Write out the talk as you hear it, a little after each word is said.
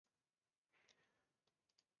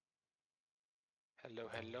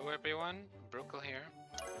Hello everyone, Broockle here.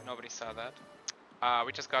 Nobody saw that.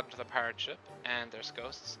 We just got into the pirate ship, and there's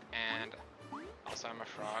ghosts, and also I'm a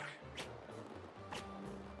frog.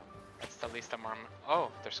 That's the least I'm armed. Oh,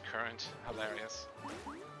 there's current. Hilarious.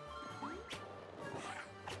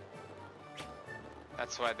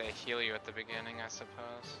 That's why they heal you at the beginning, I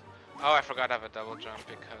suppose. Oh, I forgot I have a double jump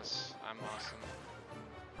because I'm awesome.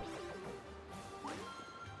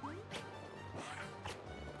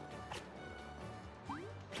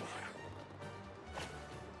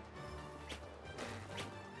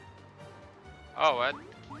 Oh, what?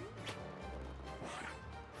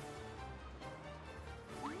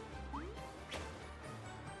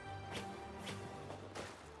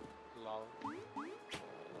 Lol.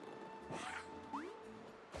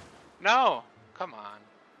 No! Come on.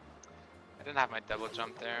 I didn't have my double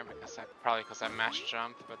jump there because probably because I mashed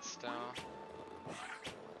jump, but still.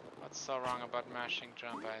 What's so wrong about mashing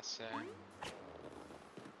jump, I say?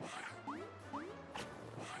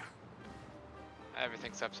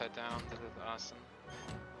 Everything's upside down. This is awesome.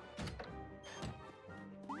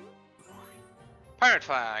 Pirate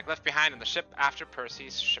flag left behind in the ship after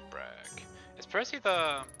Percy's shipwreck. Is Percy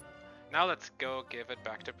the? Now let's go give it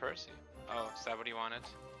back to Percy. Oh, is that what he wanted?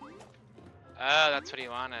 Oh, that's what he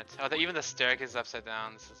wanted. Oh, even the staircase is upside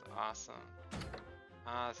down. This is awesome.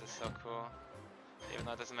 Oh, this is so cool. Even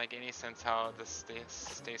though it doesn't make any sense how this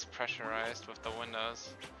stays pressurized with the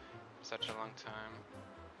windows for such a long time.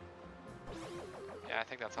 Yeah, I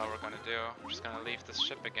think that's all we're gonna do. We're just gonna leave this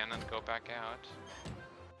ship again and go back out.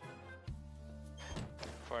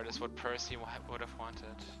 For it is what Percy would have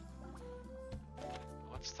wanted.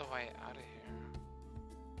 What's the way out of here?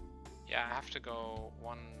 Yeah, I have to go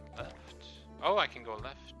one left. Oh, I can go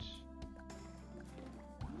left.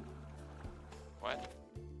 What?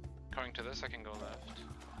 According to this, I can go left.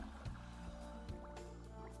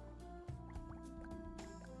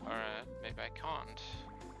 Alright, maybe I can't.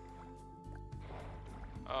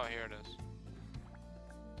 Oh, here it is.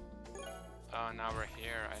 Oh, now we're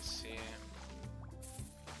here, I see.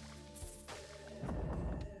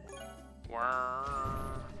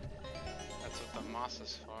 That's what the moss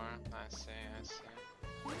is for. I see, I see.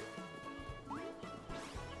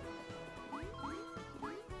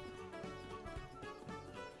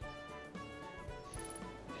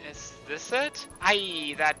 Is this it?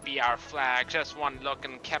 Aye, that be our flag. Just one look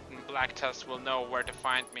and Captain Blacktusk will know where to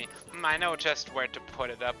find me. I know just where to put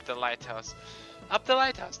it up the lighthouse. Up the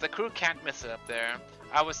lighthouse, the crew can't miss it up there.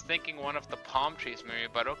 I was thinking one of the palm trees maybe,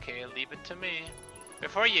 but okay, leave it to me.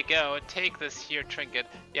 Before you go, take this here trinket.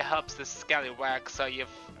 It helps the scallywag, so you've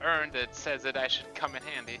earned it. Says that I should come in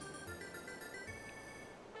handy.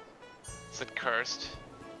 Is it cursed?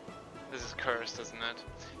 This is cursed, isn't it?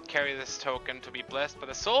 Carry this token to be blessed by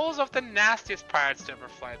the souls of the nastiest pirates to ever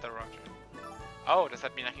fly the Roger. Oh, does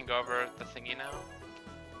that mean I can go over the thingy now?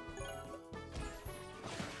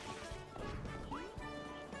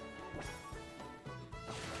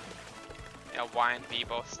 Yeah, Y and B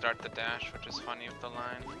both start the dash, which is funny with the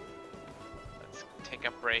line. Let's take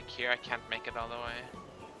a break here. I can't make it all the way.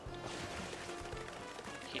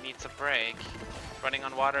 He needs a break. Running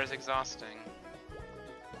on water is exhausting.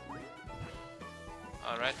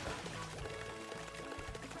 Alright then.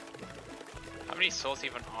 How many souls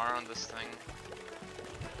even are on this thing?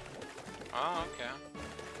 Oh, okay.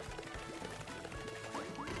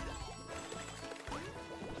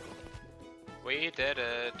 We did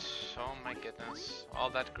it. Oh my goodness. All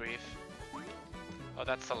that grief. Oh,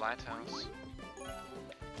 that's the lighthouse.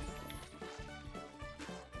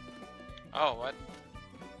 Oh, what?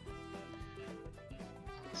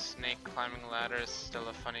 Snake climbing ladder is still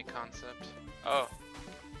a funny concept. Oh.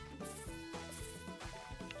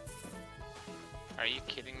 Are you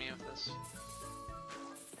kidding me with this?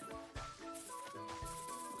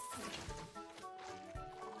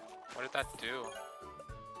 What did that do?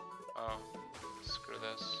 Oh, screw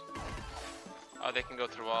this. Oh, they can go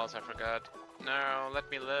through walls, I forgot. No, let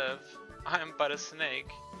me live. I'm but a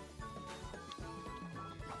snake.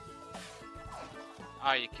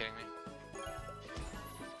 Are you kidding me?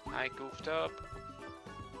 I goofed up.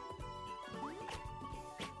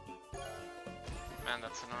 Man,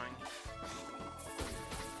 that's annoying.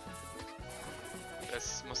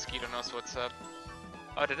 This mosquito knows what's up.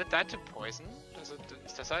 Oh, did it die to poison? Does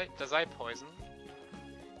I poison?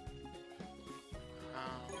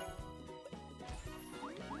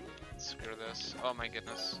 Screw this. Oh my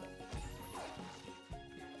goodness.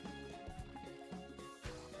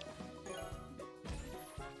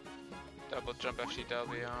 Double jump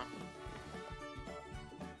FTW.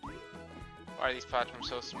 Why are these platforms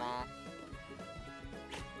so small?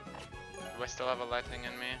 Do I still have a lightning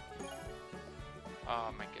in me? Oh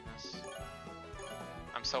my goodness.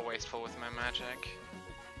 I'm so wasteful with my magic.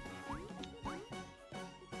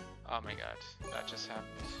 Oh my god, that just happened.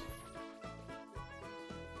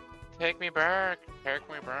 Take me back! Take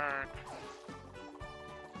me back!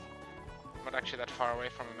 I'm not actually that far away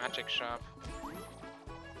from a magic shop.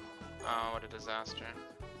 Oh, what a disaster.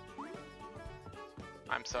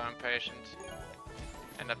 I'm so impatient.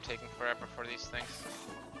 End up taking forever for these things.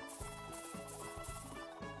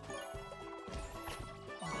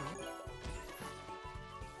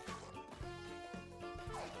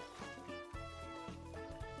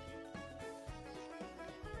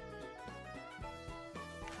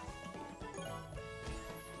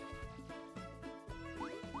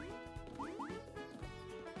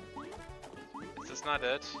 Is this not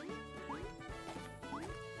it?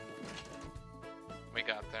 We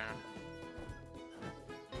got there.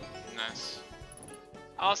 Nice.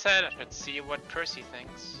 All said, I should see what Percy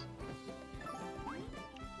thinks.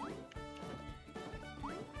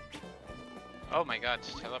 Oh my god,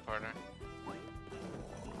 teleporter.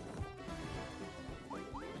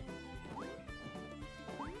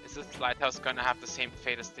 Is this lighthouse gonna have the same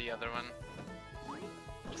fate as the other one?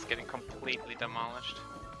 Just getting completely demolished.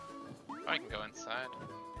 Oh, I can go inside.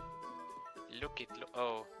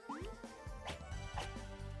 Oh.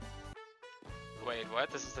 Wait, what?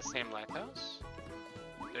 This is the same lighthouse?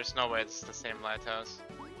 There's no way this is the same lighthouse.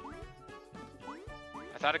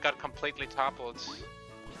 I thought it got completely toppled.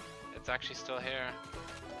 It's actually still here.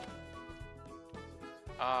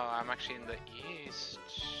 Oh, I'm actually in the east.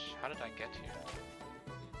 How did I get here?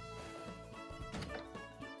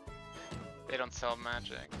 They don't sell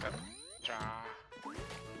magic, but...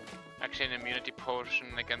 Actually, an immunity potion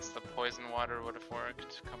against the poison water would have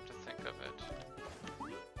worked, come to think of it.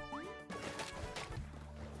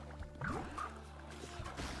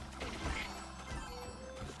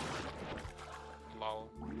 Lol.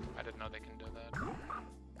 I didn't know they can do that.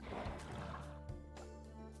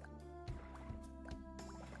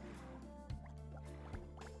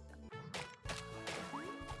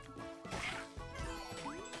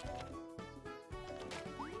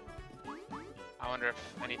 I wonder if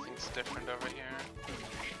anything's different over here.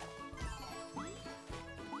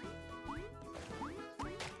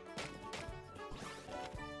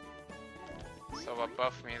 So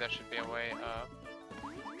above me there should be a way up.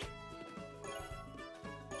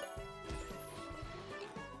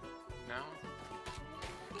 No?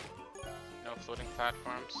 No floating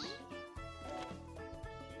platforms.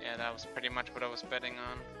 Yeah, that was pretty much what I was betting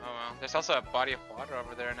on. Oh well. There's also a body of water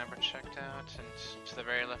over there I never checked out, and to the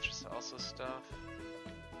very left is also stuff.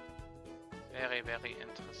 Very, very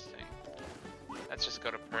interesting. Let's just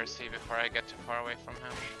go to Percy before I get too far away from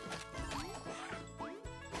him.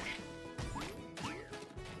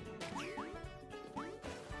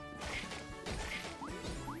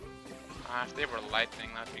 If they were lightning,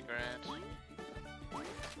 that'd be great.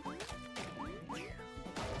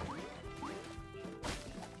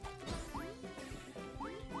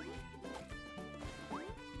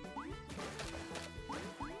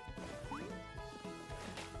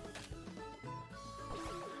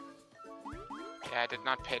 Yeah, I did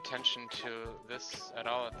not pay attention to this at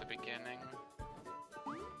all at the beginning.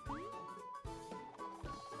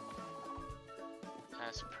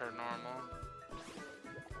 As per normal.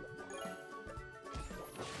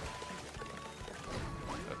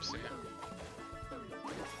 Oopsie.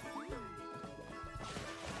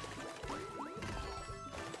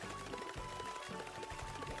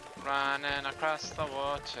 Running across the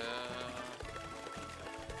water.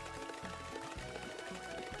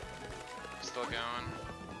 Still going.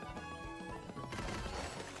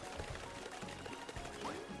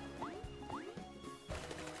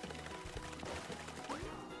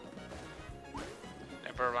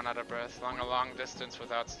 Never run out of breath. A long distance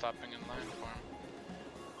without stopping in line form.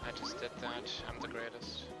 I just did that. I'm the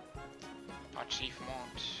greatest.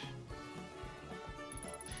 Achievement.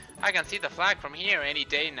 I can see the flag from here any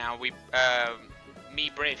day now.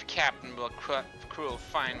 Me brave captain will cruel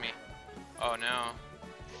find me. Oh no.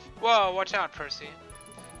 Whoa, watch out, Percy.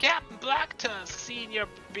 Captain Blacktusk, seeing your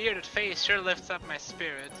bearded face sure lifts up my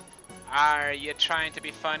spirit. Are you trying to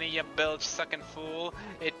be funny, you bilge-sucking fool?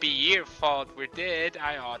 It'd be your fault we're dead.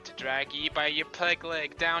 I ought to drag ye by your peg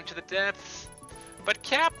leg down to the depths. But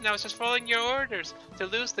Captain, I was just following your orders to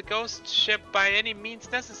lose the ghost ship by any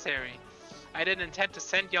means necessary. I didn't intend to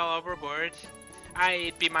send y'all overboard.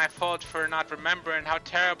 It'd be my fault for not remembering how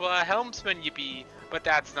terrible a helmsman you be. But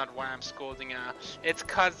that's not why I'm scolding ya. It's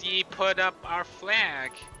 'cause ye put up our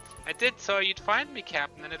flag. I did so you'd find me,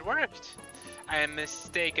 Captain, and it worked. I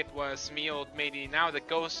mistake it was me, old matey. Now the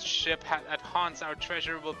ghost ship that haunts our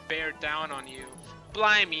treasure will bear down on you.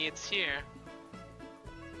 Blimey, it's here.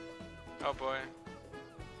 Oh boy.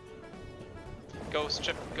 Ghost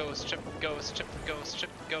chip, ghost chip, ghost chip, ghost chip,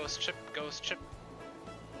 ghost chip, ghost chip.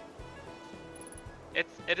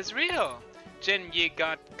 It is real! Jin, ye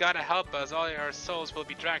gotta help us. All our souls will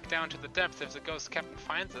be dragged down to the depths if the ghost captain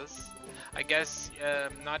finds us. I guess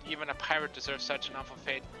not even a pirate deserves such an awful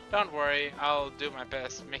fate. Don't worry, I'll do my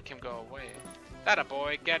best. Make him go away. That a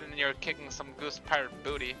boy, get in here kicking some goose pirate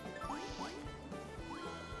booty.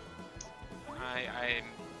 I'm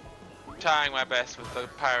trying my best with the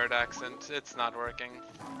pirate accent. It's not working.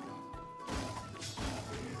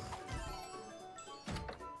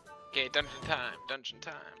 Okay, dungeon time, dungeon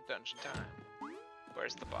time, dungeon time.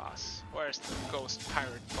 Where's the boss? Where's the ghost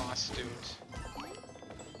pirate boss dude?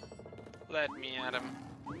 Let me at him.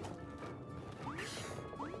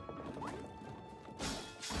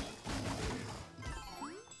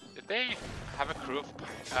 Did they have a crew of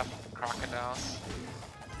crocodiles?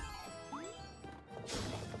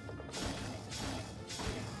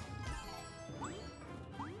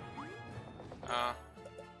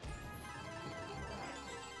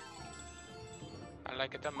 I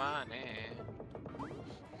like it, the money. Oh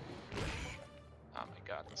my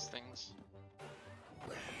god, those things.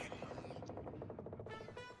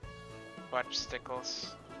 Watch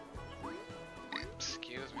stickles.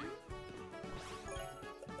 Excuse me.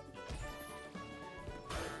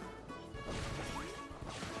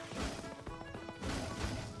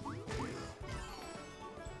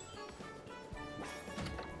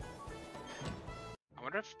 I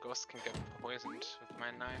wonder if ghosts can get poisoned with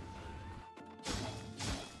my knife.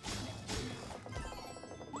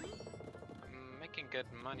 I'm making good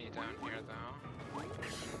money down here though.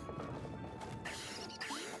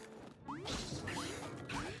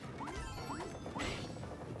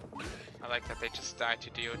 I like that they just die to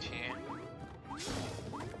DOT.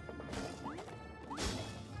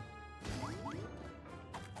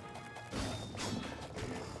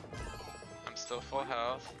 I'm still full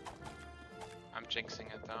health. I'm jinxing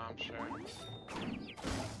it though, I'm sure.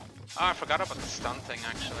 Oh, I forgot about the stun thing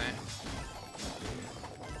actually.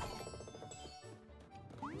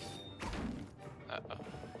 Uh-oh.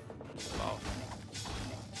 Well,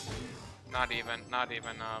 not even not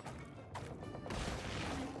even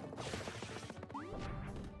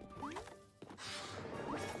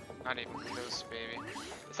close, baby.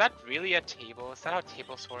 Is that really a table? Is that how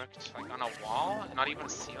tables worked? Like on a wall? Not even a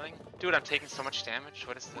ceiling? Dude, I'm taking so much damage.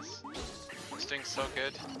 What is this? It's doing so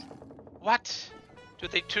good. What?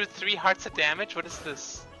 Dude, they do 3 hearts of damage? What is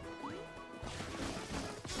this?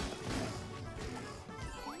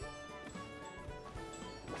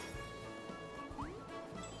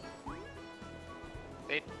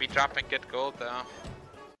 They'd be dropping good gold though.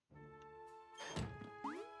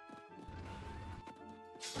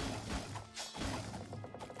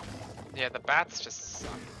 Yeah, the bats just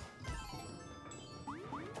suck.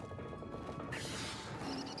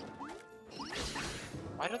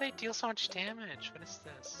 Why do they deal so much damage? What is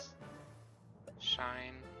this?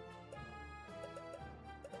 Shine.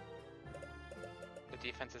 The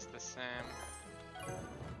defense is the same.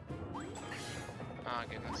 Oh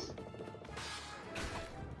goodness.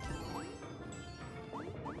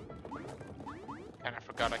 Kinda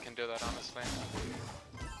forgot I can do that honestly.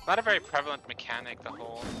 Not a very prevalent mechanic, the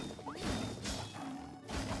whole.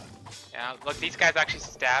 Yeah, look, these guys actually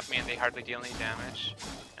stab me and they hardly deal any damage.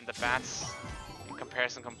 And the bats, in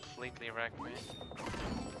comparison, completely wreck me.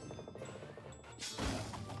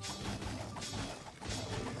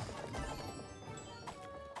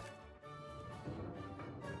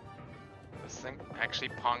 This thing actually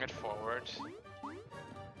pong it forward.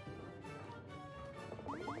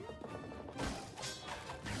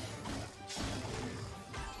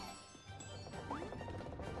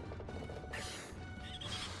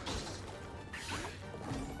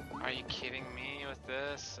 Are you kidding me with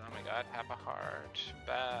this? Oh my god, have a heart.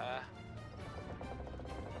 Bah.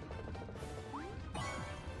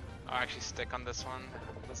 I'll actually stick on this one.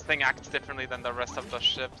 This thing acts differently than the rest of the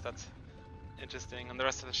ship. That's interesting. On the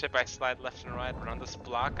rest of the ship I slide left and right, but on this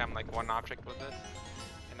block I'm like one object with it.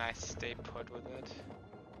 And I stay put with it.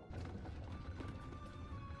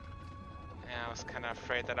 Yeah, I was kind of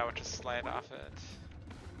afraid that I would just slide off it.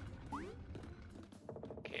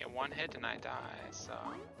 Okay, one hit and I die, so...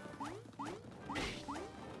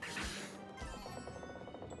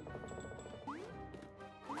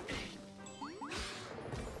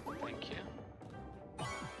 Thank you.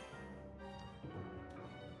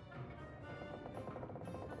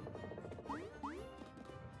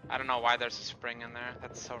 I don't know why there's a spring in there,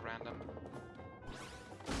 that's so random.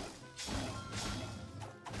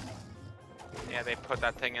 Yeah, they put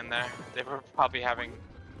that thing in there. They were probably having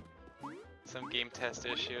some game test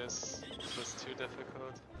issues. This was too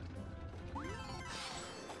difficult.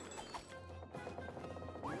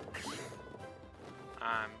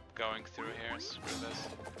 I'm going through here, screw this.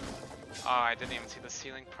 Oh, I didn't even see the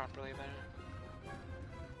ceiling properly there.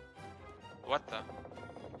 What the?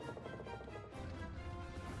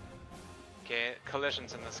 Okay,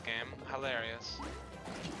 collisions in this game, hilarious.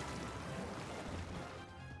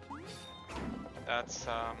 That's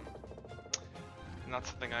not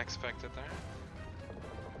something I expected there.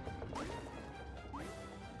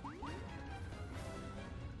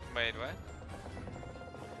 Wait, what?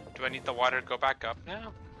 Do I need the water to go back up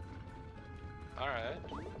now? Alright.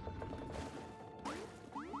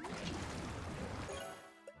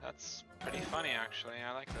 That's pretty funny actually,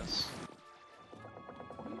 I like this.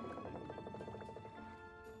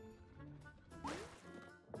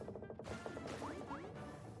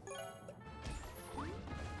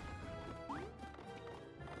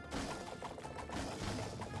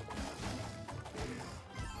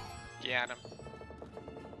 Get him.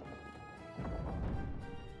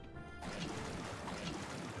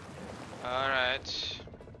 Alright.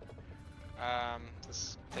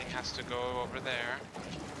 This thing has to go over there.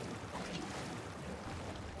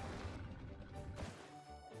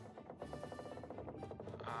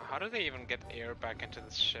 How do they even get air back into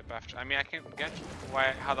this ship after? I mean, I can get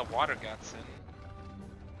how the water gets in.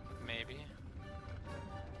 Maybe.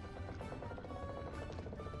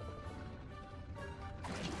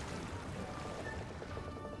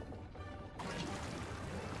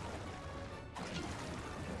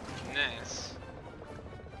 Nice.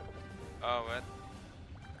 Oh, what?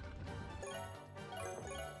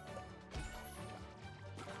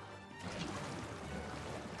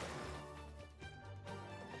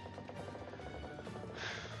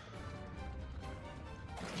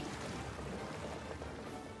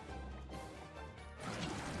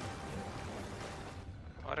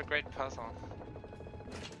 What a great puzzle.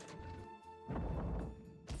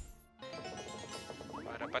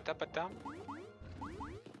 Ba-da-ba-da-ba-dum.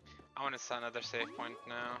 I want to set another save point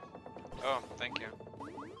now. Oh, thank you.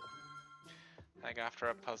 Like after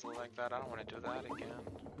a puzzle like that, I don't want to do that again.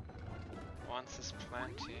 Once is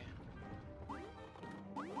plenty.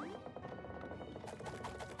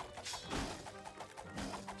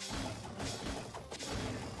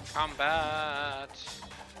 Combat!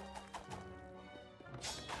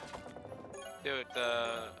 Dude,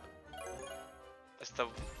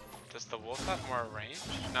 does the wolf have more range?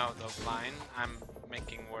 No, the line. I'm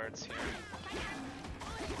making words here.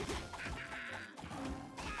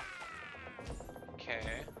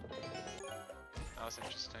 Okay. That was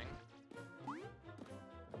interesting.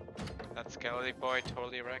 That skeleton boy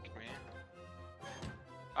totally wrecked me.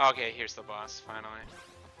 Okay, here's the boss, finally.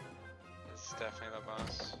 This is definitely the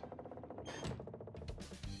boss.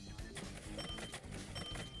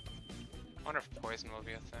 I wonder if poison will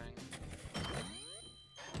be a thing.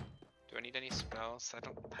 Do I need any spells? I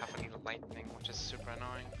don't have any lightning, which is super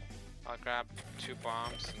annoying. I'll grab 2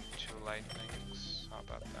 bombs and 2 lightnings. How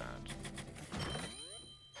about that?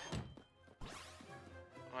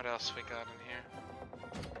 What else we got in here?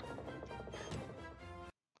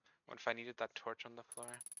 What if I needed that torch on the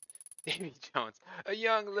floor? Davy Jones. A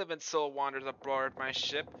young living soul wanders aboard my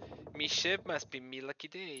ship. Me ship must be me lucky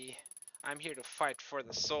day. I'm here to fight for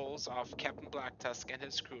the souls of Captain Blacktusk and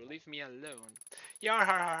his crew. Leave me alone. Yar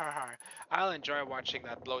har har har har. I'll enjoy watching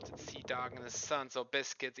that bloated sea dog and his sons of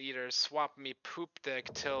biscuit eaters swap me poop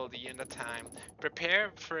deck till the end of time.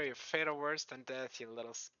 Prepare for your fatal worse than death, you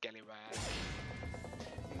little scallywag.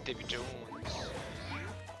 Davy Jones.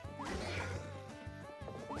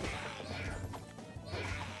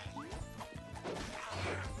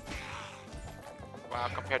 Wow,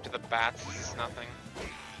 compared to the bats, this is nothing.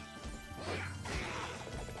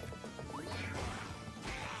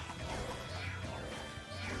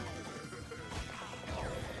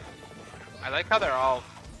 I like how they're all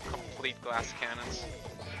complete glass cannons.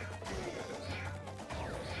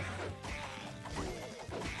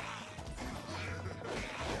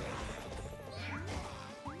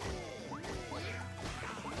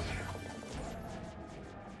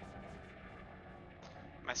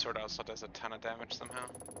 My sword also does a ton of damage somehow.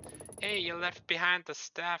 Hey, you left behind the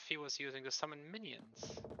staff he was using to summon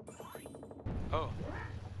minions. Oh.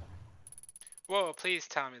 Whoa, please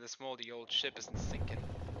tell me this moldy old ship isn't sinking.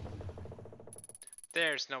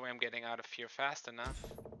 There's no way I'm getting out of here fast enough.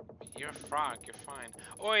 You're a frog, you're fine.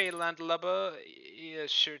 Oi, landlubber, you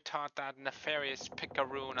sure taught that nefarious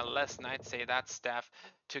picaroon a lesson. I'd say that staff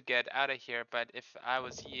to get out of here, but if I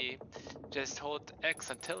was ye, just hold X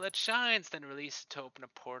until it shines, then release it to open a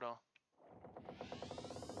portal.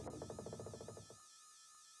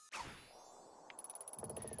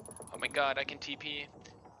 my god, I can TP.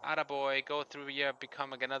 Attaboy, go through here,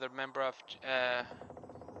 become another member of,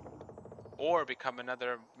 or become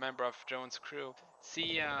another member of Jones' crew.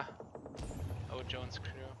 See ya. Oh, Jones'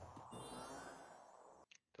 crew.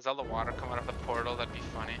 Does all the water come out of the portal? That'd be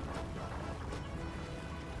funny.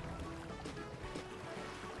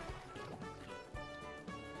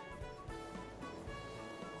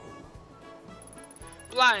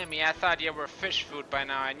 Blimey, I thought you were fish food by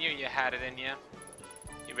now. I knew you had it in you.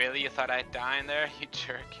 You thought I'd die in there? You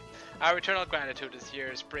jerk. Our eternal gratitude is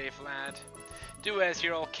yours, brave lad. Do as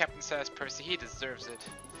your old captain says, Percy. He deserves it.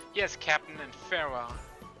 Yes, captain, and farewell.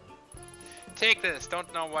 Take this.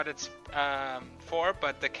 Don't know what it's for,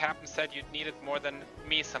 but the captain said you'd need it more than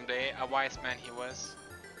me someday. A wise man he was.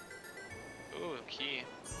 Ooh, key.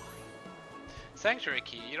 Sanctuary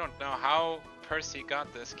key. You don't know how Percy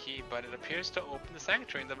got this key, but it appears to open the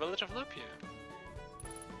sanctuary in the village of Lupia.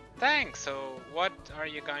 Thanks. So what are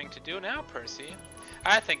you going to do now, Percy?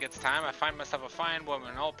 I think it's time I find myself a fine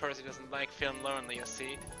woman. Old Percy doesn't like feeling lonely, you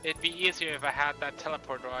see. It'd be easier if I had that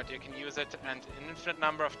teleport rod. You can use it and an infinite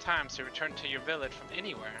number of times to return to your village from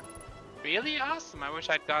anywhere. Really? Awesome. I wish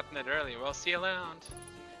I'd gotten it earlier. Well, see you around.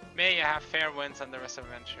 May you have fair winds on the rest of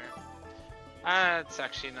the adventure. It's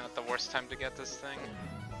actually not the worst time to get this thing.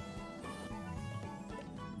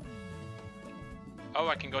 Oh,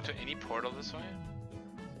 I can go to any portal this way?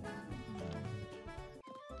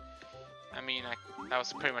 I mean, that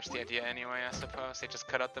was pretty much the idea anyway, I suppose. They just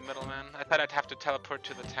cut out the middleman. I thought I'd have to teleport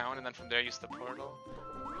to the town and then from there use the portal.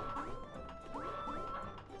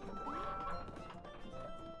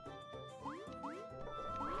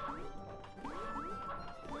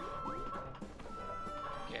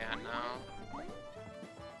 Yeah, no.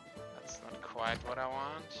 That's not quite what I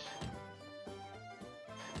want.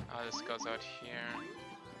 Oh, this goes out here.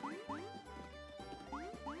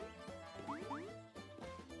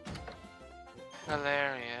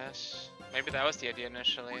 Hilarious. Maybe that was the idea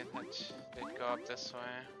initially, that they'd go up this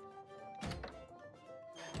way.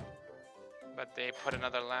 But they put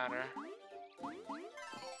another ladder.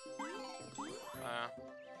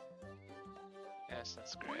 Yes,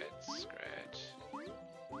 that's great, that's great.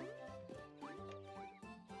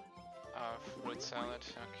 Oh, fruit salad,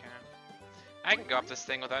 okay. I can go up this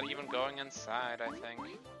thing without even going inside, I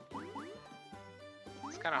think.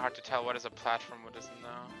 It's kind of hard to tell what is a platform, what isn't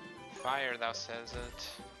though. Fire, thou says it.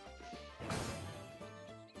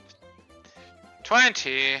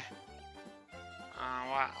 20!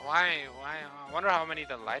 Why? I wonder how many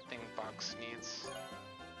the lightning box needs.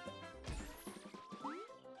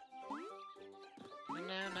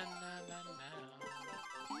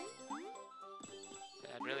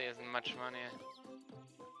 Yeah, it really isn't much money.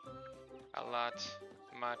 A lot.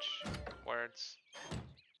 Much. Words.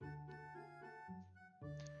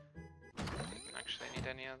 Didn't actually need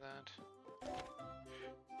any of that.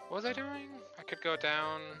 What was I doing? I could go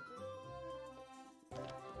down.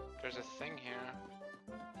 There's a thing here.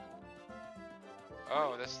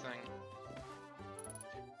 Oh, this thing.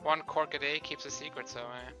 1 cork a day keeps a secret, so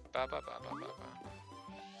ba ba ba ba ba ba.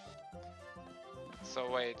 So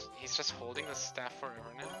wait, he's just holding the staff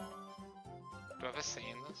forever now? Do I have a say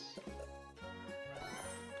in this?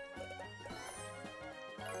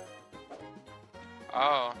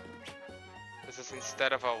 Oh. This is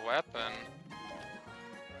instead of a weapon.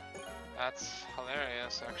 That's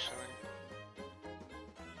hilarious, actually.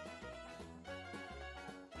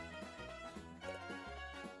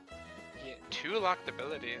 Yeah, 2 locked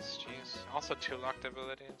abilities, jeez. Also 2 locked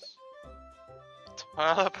abilities.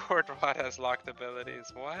 Teleport rod has locked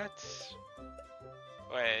abilities, what?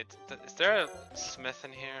 Wait, is there a smith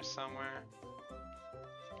in here somewhere?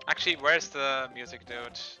 Actually, where's the music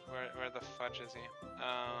dude? Where the fudge is he?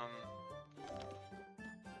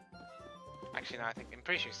 Actually, no, I'm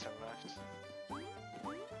pretty sure he's still left.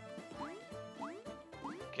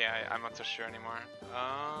 Okay, I'm not so sure anymore.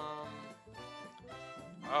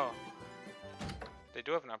 Oh. They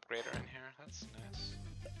do have an upgrader in here, that's nice.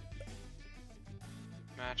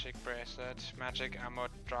 Magic bracelet, magic ammo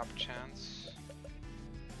drop chance.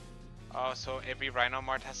 Oh, so every Rhino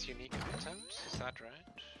Mart has unique items? Is that right?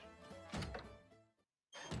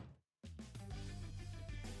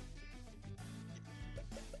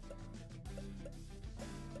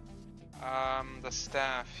 The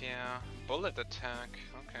staff, yeah. Bullet attack.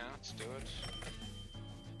 Okay, let's do it.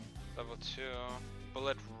 Level 2.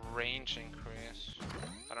 Bullet range increase.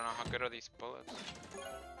 I don't know, how good are these bullets?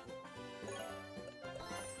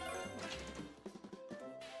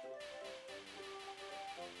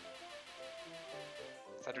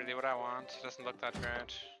 Is that really what I want? It doesn't look that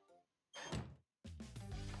great.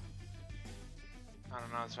 I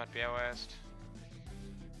don't know, this might be a waste.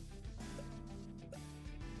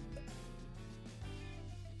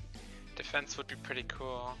 Defense would be pretty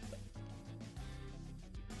cool.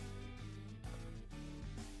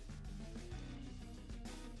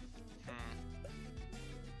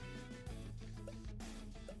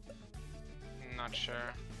 Not sure.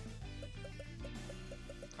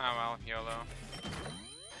 Oh well, YOLO.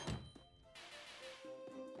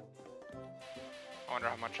 I wonder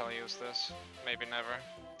how much I'll use this. Maybe never.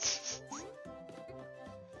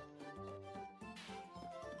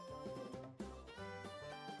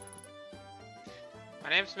 My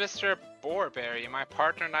name's Mr. Boreberry. My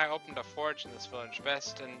partner and I opened a forge in this village,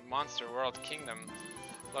 best in Monster World Kingdom.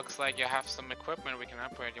 Looks like you have some equipment we can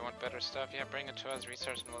upgrade. You want better stuff? Yeah, bring it to us.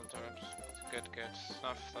 Research and we'll do it. Good, good.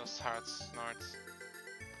 Snuff those hearts, snorts.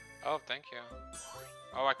 Oh, thank you.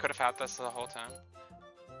 Oh, I could have had this the whole time.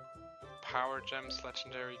 Power gems,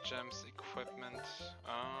 legendary gems, equipment.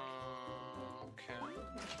 Oh, okay.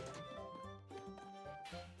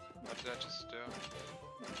 What did I just do?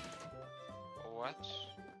 What?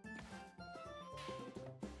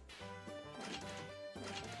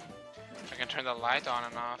 I can turn the light on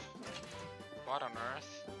and off. What on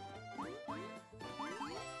earth?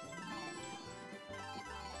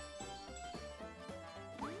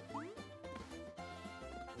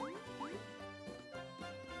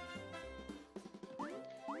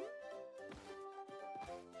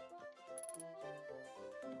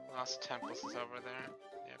 Lost Temples is over there.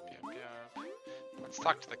 Yep. Let's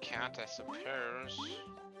talk to the cat, I suppose.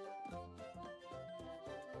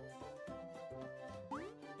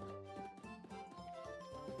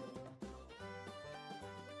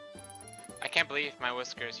 I can't believe my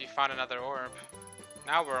whiskers, you found another orb.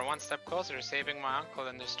 Now we're one step closer to saving my uncle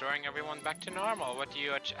and restoring everyone back to normal. What do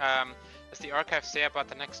you, does the archive say about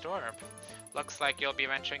the next orb? Looks like you'll be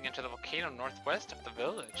venturing into the volcano northwest of the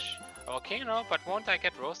village. A volcano, but won't I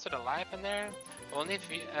get roasted alive in there? Only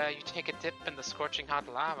if you take a dip in the scorching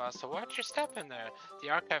hot lava, so watch your step in there. The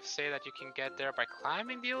archives say that you can get there by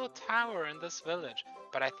climbing the old tower in this village,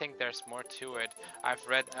 but I think there's more to it. I've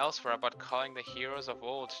read elsewhere about calling the heroes of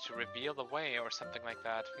old to reveal the way or something like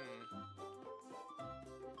that.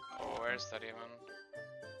 Oh, where's that even?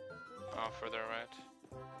 Oh, further right.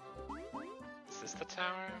 Is this the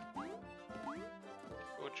tower?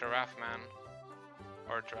 Ooh, giraffe man.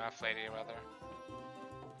 Or giraffe lady, rather.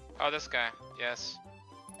 Oh, this guy. Yes.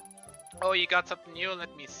 Oh, you got something new?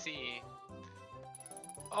 Let me see.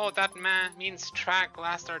 Oh, that man means track.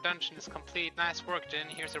 Last our dungeon is complete. Nice work, Jin.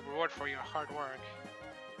 Here's a reward for your hard work.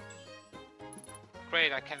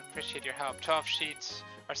 Great, I can appreciate your help. 12 sheets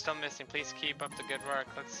are still missing. Please keep up the good work.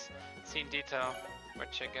 Let's see in detail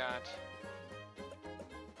what you got.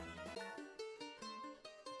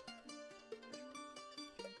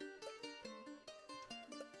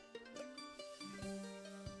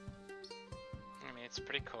 It's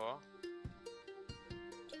pretty cool.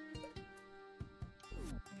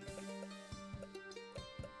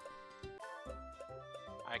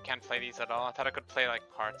 I can't play these at all. I thought I could play like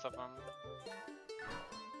parts of them.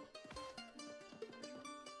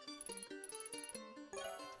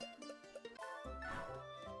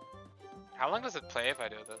 How long does it play if I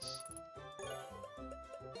do this?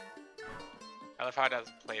 I love how it has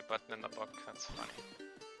a play button in the book. That's funny.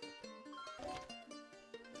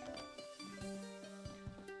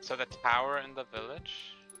 So the tower in the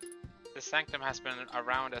village? This sanctum has been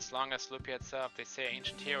around as long as Lupia itself. They say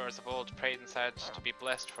ancient heroes of old prayed inside to be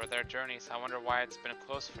blessed for their journeys. I wonder why it's been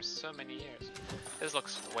closed for so many years. This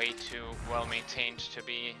looks way too well maintained to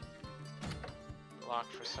be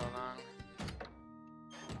locked for so long.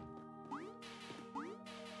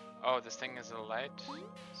 Oh, this thing is a light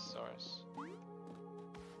source.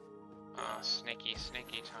 Oh, snaky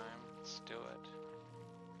time. Let's do it.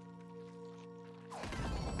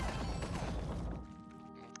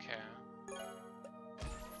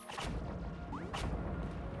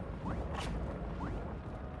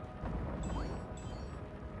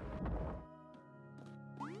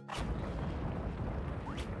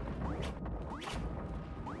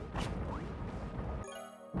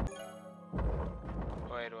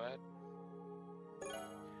 Wait, what?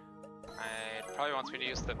 It probably wants me to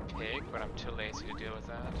use the pig, but I'm too lazy to deal with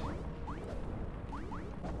that.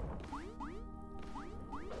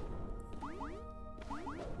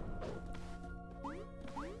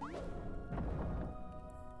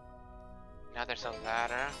 Now there's a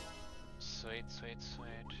ladder. Sweet.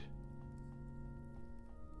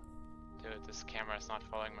 Dude, this camera is not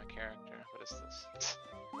following my character. What is this?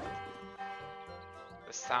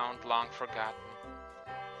 The sound long forgotten.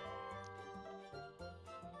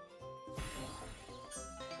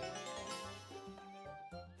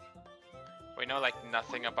 We know like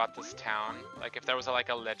nothing about this town. Like if there was like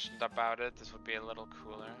a legend about it, this would be a little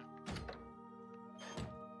cooler.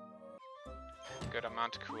 good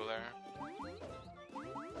amount cooler.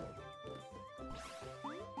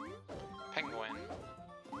 Penguin.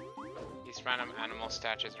 These random animal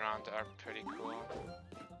statues around are pretty cool.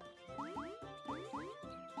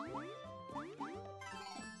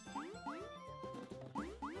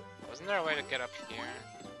 Wasn't there a way to get up here?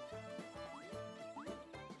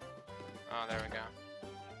 Oh, there we go.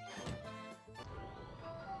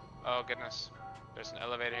 Oh goodness. There's an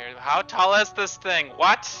elevator here. How tall is this thing?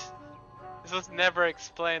 What? This was never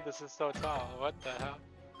explained. This is so tall. What the hell?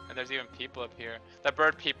 And there's even people up here. The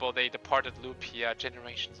bird people, they departed Lupia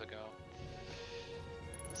generations ago.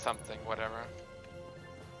 Something, whatever.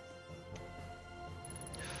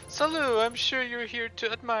 Salut, I'm sure you're here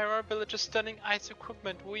to admire our village's stunning ice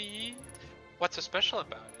equipment. What's so special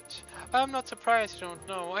about it? I'm not surprised you don't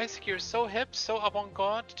know. Ice gear is so hip, so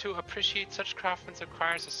avant-garde. To appreciate such craftsmanship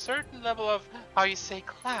requires a certain level of, how you say,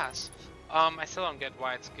 class. I still don't get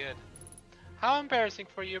why it's good. How embarrassing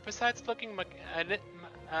for you. Besides looking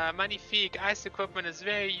magnifique, ice equipment is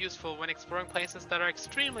very useful when exploring places that are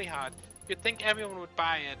extremely hot. You'd think everyone would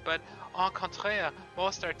buy it, but au contraire,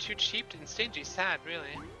 most are too cheap and stingy. Sad,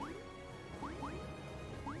 really.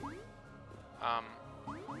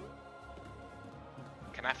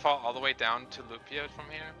 Can I fall all the way down to Lupia from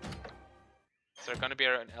here? Is there gonna be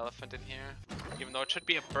an elephant in here? Even though it should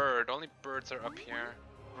be a bird, only birds are up here.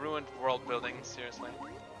 Ruined world building, seriously.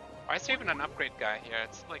 Why is there even an upgrade guy here?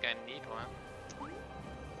 It's like I need one.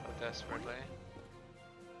 So desperately.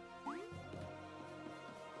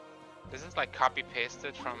 This is like copy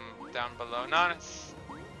pasted from down below. No, it's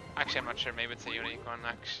actually I'm not sure. Maybe it's a unique one.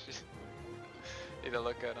 Actually, need to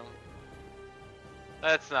look at them.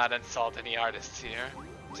 Let's not insult any artists here,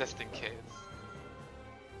 just in case.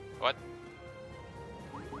 What?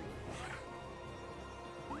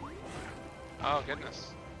 Oh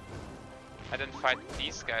goodness! I didn't fight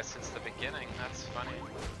these guys since the beginning. That's funny.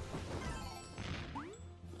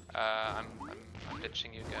 I'm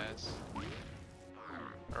ditching you guys.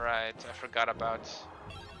 Right, I forgot about...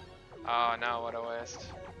 Oh no, what a waste.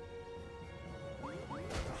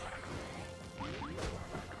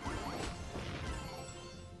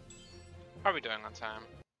 How are we doing on time?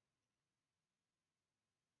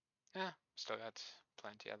 Yeah, still got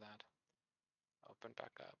plenty of that. Open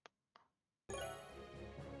back up.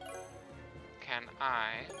 Can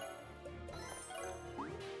I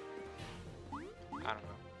don't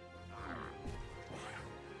know.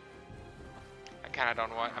 I kinda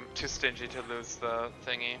don't want, I'm too stingy to lose the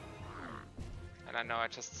thingy. And I know I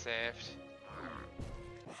just saved.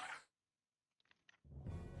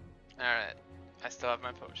 Alright, I still have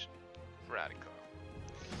my potion. Radical.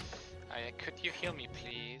 Could you heal me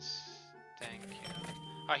please? Thank you.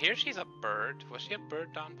 Oh, here she's a bird. Was she a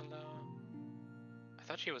bird down below? I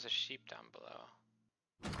thought she was a sheep down below.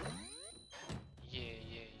 Yeah,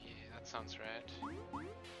 that sounds right.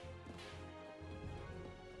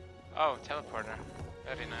 Oh, teleporter.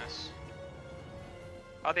 Very nice.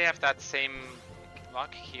 Oh, they have that same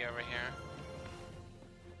lock key over here.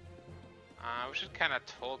 Wish it kinda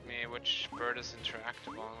told me which bird is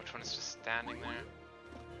interactable and which one is just standing there.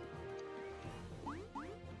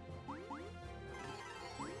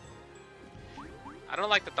 I don't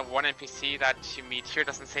like that the one NPC that you meet here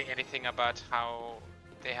doesn't say anything about how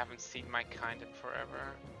they haven't seen my kind in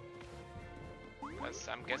forever. Because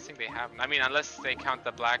I'm guessing they haven't. I mean, unless they count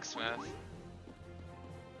the blacksmith.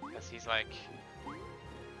 Because he's like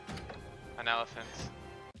an elephant.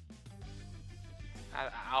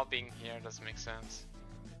 Al being here doesn't make sense.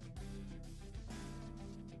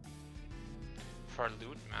 For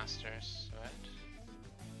loot masters, what?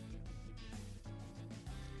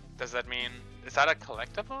 Does that mean, is that a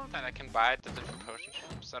collectible that I can buy at the different potion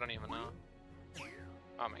shops? I don't even know.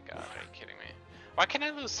 Oh my god, are you kidding me? Why can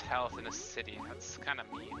I lose health in a city? That's kind of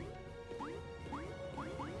mean.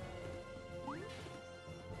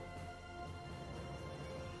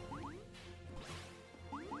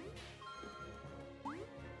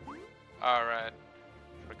 Alright,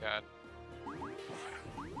 forgot.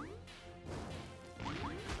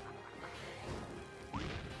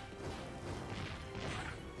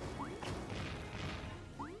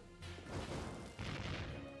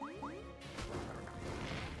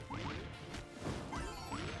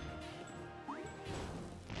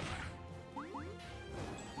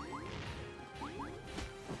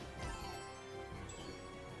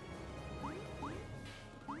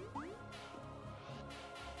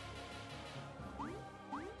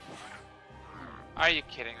 Are you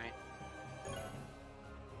kidding me?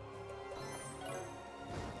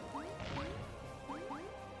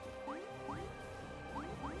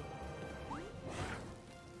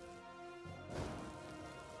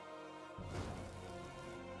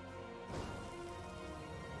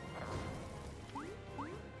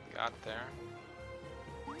 got there.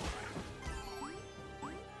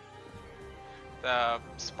 The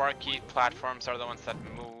sparky platforms are the ones that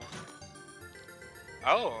move.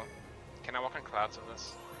 Oh! Can I walk on clouds with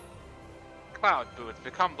this? Cloud boots.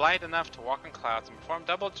 Become light enough to walk on clouds and perform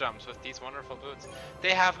double jumps with these wonderful boots.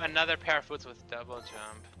 They have another pair of boots with double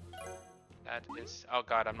jump. That is... Oh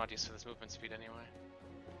god, I'm not used to this movement speed anyway.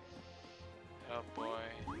 Oh boy.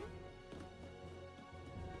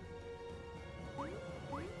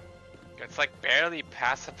 It's like barely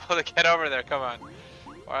passable to get over there, come on.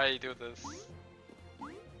 Why do you do this?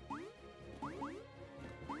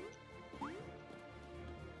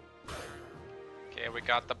 Okay, we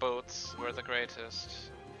got the boots. We're the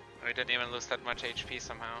greatest. We didn't even lose that much HP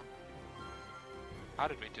somehow. How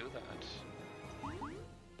did we do that?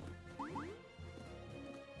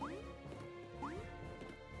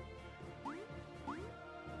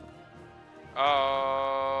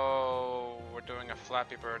 Oh, we're doing a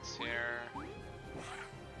Flappy Birds here.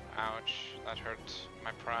 Ouch, that hurt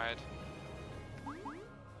my pride.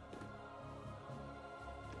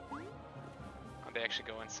 Oh, they actually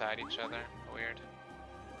go inside each other. Weird.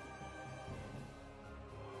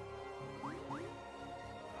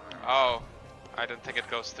 Oh, I didn't think it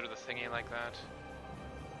goes through the thingy like that.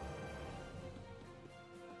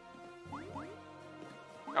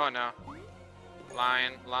 Oh no.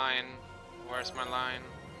 Line, line. Where's my line?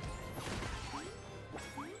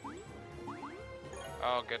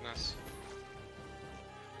 Oh goodness.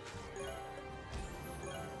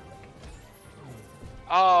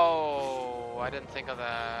 Oh, I didn't think of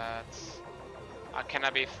that. Can I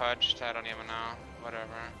be fudged? I don't even know.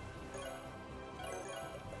 Whatever.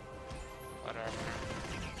 Whatever.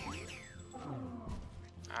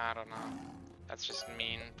 I don't know. That's just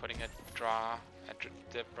mean, putting a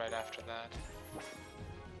dip right after that.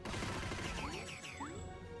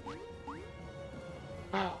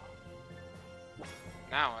 Oh.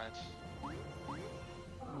 Now what?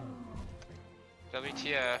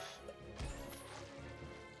 WTF.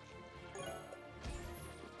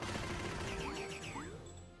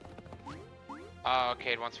 Oh,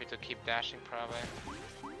 okay, it wants me to keep dashing probably.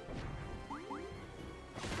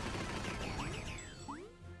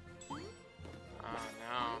 Oh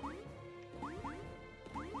no.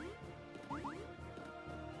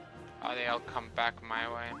 Oh, they all come back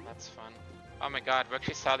my way. That's fun. Oh my god, we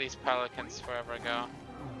actually saw these pelicans forever ago.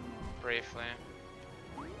 Briefly.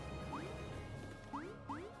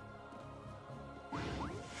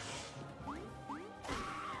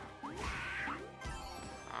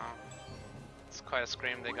 Oh. It's quite a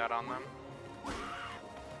scream they got on them.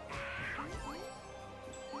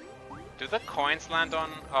 Do the coins land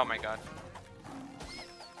on... Oh my god.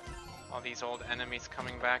 All these old enemies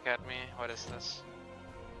coming back at me. What is this?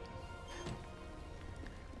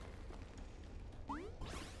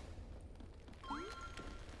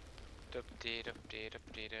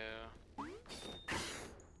 Doop-dee-doop-dee-doop-dee-doo.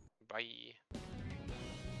 Bye.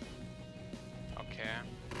 Okay.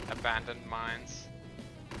 Abandoned mines.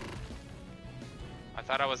 I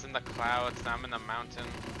thought I was in the clouds, now I'm in the mountain.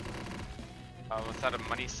 Oh, was that a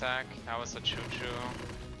money sack? That was a choo-choo.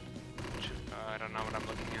 I don't know what I'm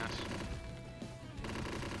looking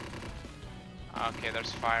at. Okay,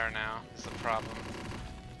 there's fire now. It's a problem.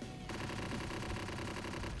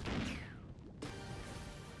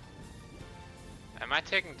 Am I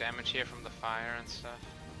taking damage here from the fire and stuff?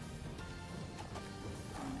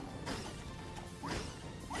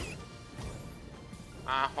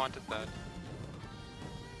 Ah, wanted that.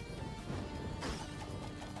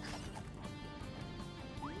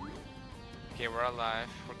 Okay, we're alive.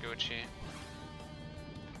 We're Gucci.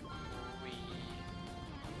 Whee.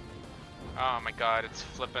 Oh my god, it's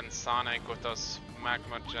flippin' Sonic with those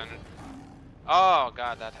magma gen. Oh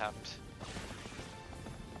god, that happened.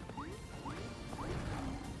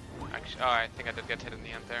 Actually, oh, I think I did get hit in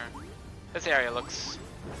the end there. This area looks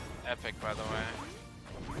epic, by the way.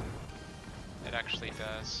 It actually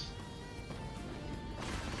does.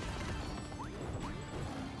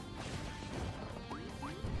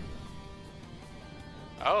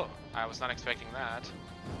 Oh, I was not expecting that.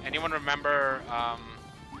 Anyone remember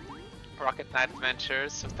Rocket Knight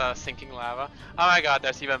Adventures with the sinking lava? Oh my god,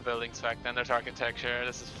 there's even buildings back then, there's architecture,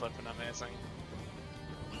 this is flippin' amazing.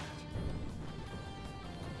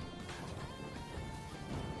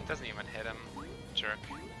 He doesn't even hit him, jerk.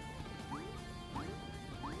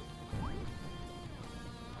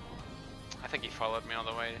 I think he followed me all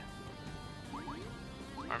the way.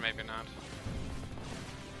 Or maybe not.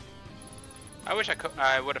 I wish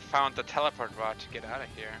I would have found the teleport rod to get out of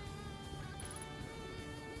here.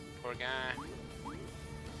 Poor guy.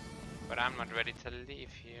 But I'm not ready to leave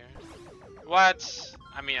here. What?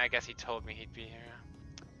 I mean, I guess he told me he'd be here.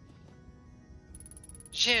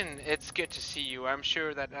 Jin, it's good to see you. I'm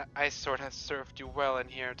sure that Ice Sword has served you well in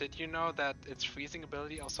here. Did you know that its freezing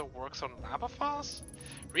ability also works on lava falls?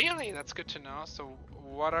 Really? That's good to know. So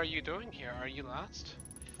what are you doing here? Are you lost?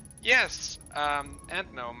 Yes,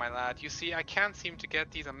 and no, my lad. You see, I can't seem to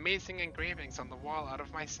get these amazing engravings on the wall out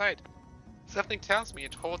of my sight. Something tells me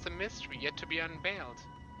it holds a mystery yet to be unveiled.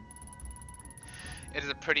 It is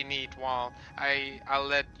a pretty neat wall. I'll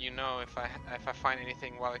let you know if I find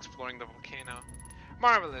anything while exploring the volcano.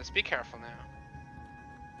 Marvelous. Be careful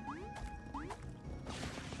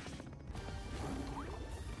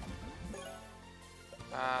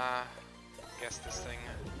now. Guess this thing.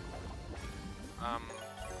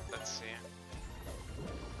 Let's see.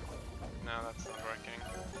 No, that's not working.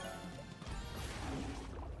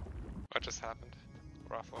 What just happened?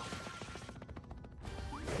 Ruffle.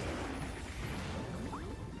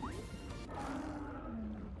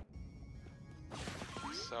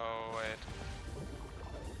 So, wait.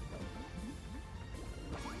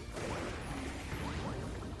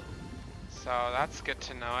 So that's good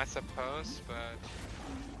to know, I suppose, but...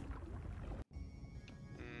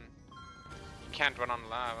 You can't run on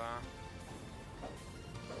lava.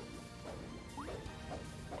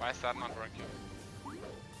 Why is that not working?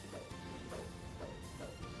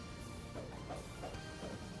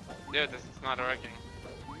 Dude, this is not working.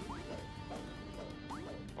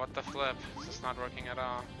 What the flip? This is not working at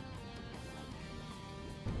all.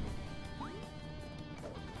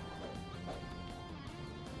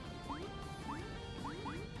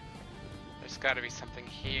 There's gotta be something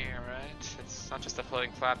here, right? It's not just a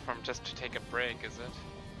floating platform just to take a break, is it?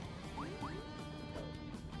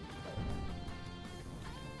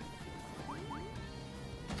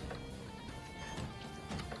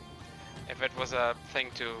 If it was a thing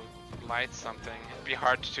to light something, it'd be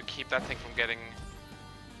hard to keep that thing from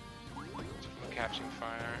catching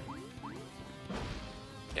fire.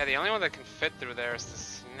 Yeah, the only one that can fit through there is the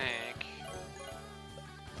snake.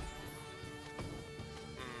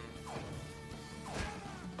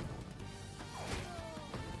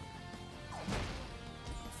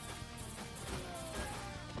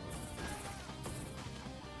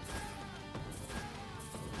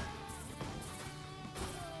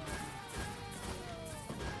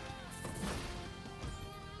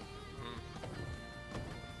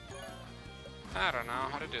 I don't know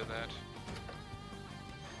how to do that.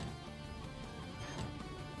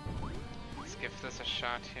 Let's give this a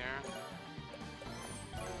shot here.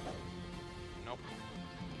 Nope.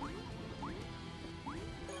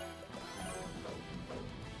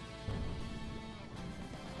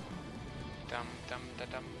 Dum dum da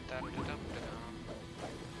dum da da dum da dum.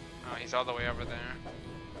 Oh, he's all the way over there.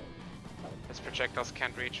 His projectiles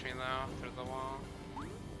can't reach me though through the wall.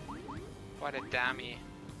 What a dummy.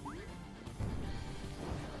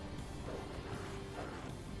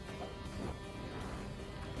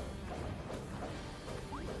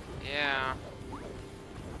 Yeah.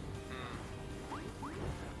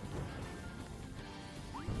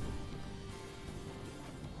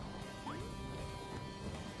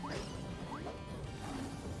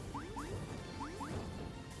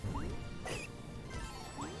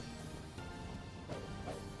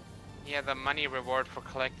 Yeah, the money reward for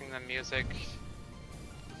collecting the music.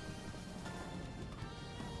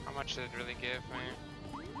 How much did it really give me?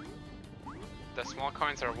 The small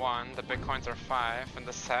coins are 1, the big coins are 5, and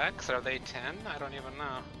the sacks, are they 10? I don't even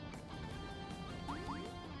know.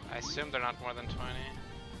 I assume they're not more than 20.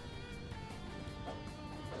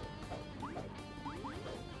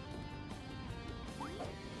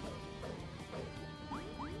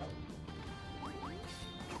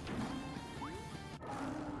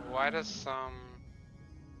 Why does some...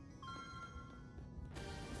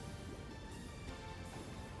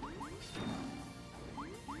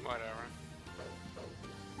 Whatever.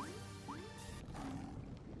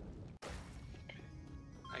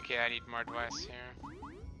 Okay, I need more advice here.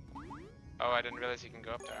 Oh, I didn't realize you can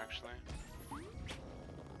go up there actually.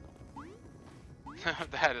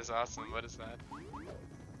 That is awesome. What is that?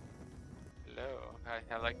 Hello.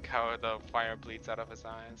 I like how the fire bleeds out of his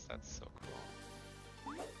eyes. That's so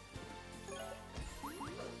cool.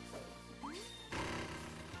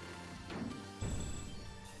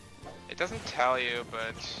 It doesn't tell you,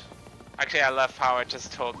 but actually I love how it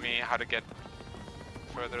just told me how to get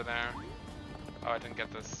further there. Oh, I didn't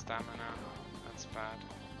get the stamina. That's bad.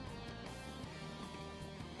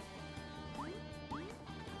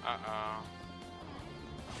 Uh-oh.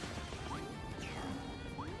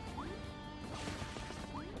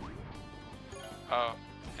 Oh,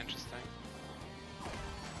 interesting.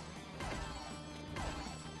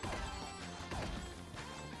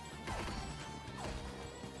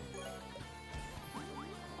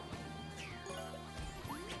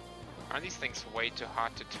 Aren't these things way too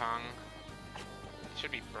hot to tongue? They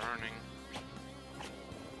should be burning.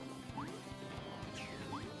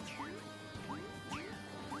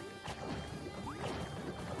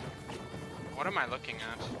 What am I looking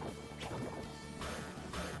at?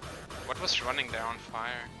 What was running there on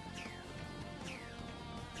fire?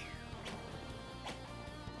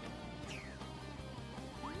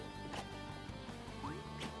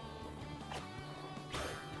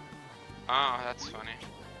 Oh, that's funny.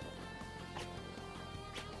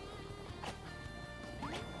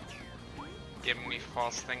 Giving me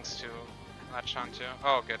false things to latch onto.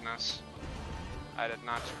 Oh goodness. I did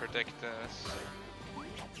not predict this.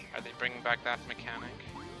 Are they bringing back that mechanic?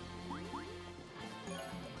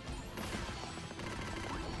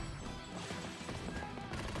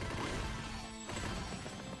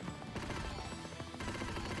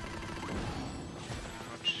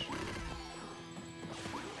 Ouch.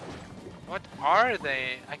 What are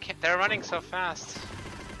they? I can't. They're running so fast.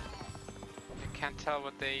 I can't tell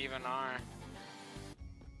what they even are.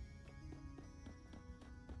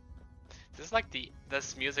 This is like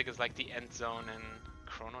this music is like the end zone in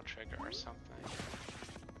Chrono Trigger or something.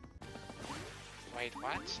 Wait,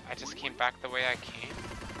 what? I just came back the way I came?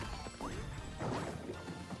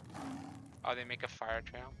 Oh, they make a fire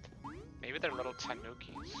trail? Maybe they're little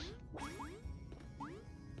tanukis.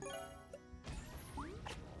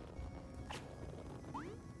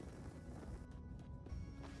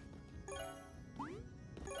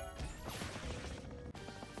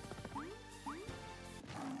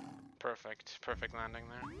 Perfect landing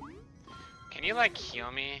there. Can you like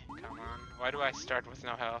heal me? Come on. Why do I start with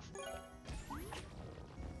no health?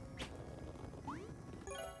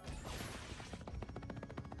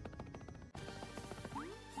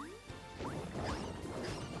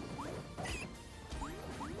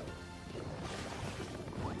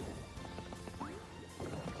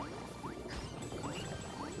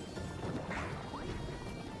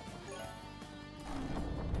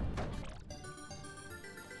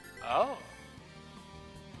 Oh.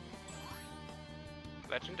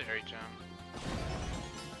 Legendary gem.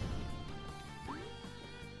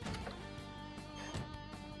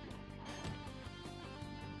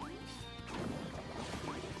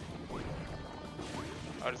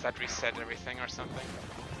 Oh, does that reset everything or something?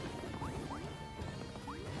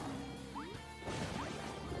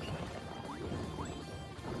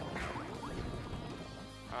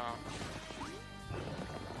 Oh.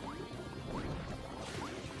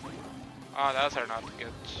 Oh, those are not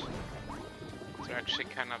good. They're actually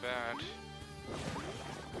kinda bad.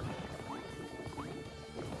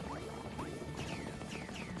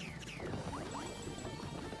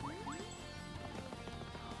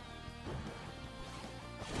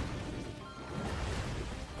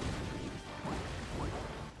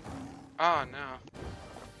 Oh no.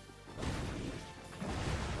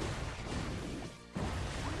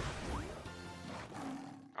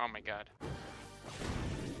 Oh my god.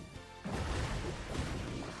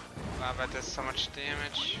 Lava does so much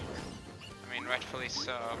damage. I mean, rightfully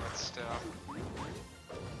so, but still.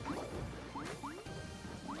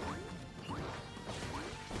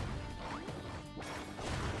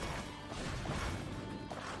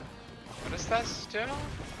 What is that still?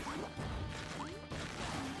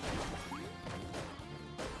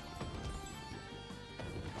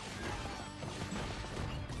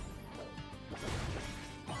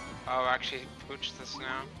 Oh, actually, pooch this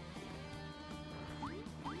now.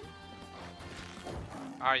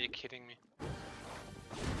 Are you kidding me?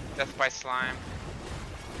 Death by slime.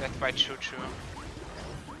 Death by choo-choo.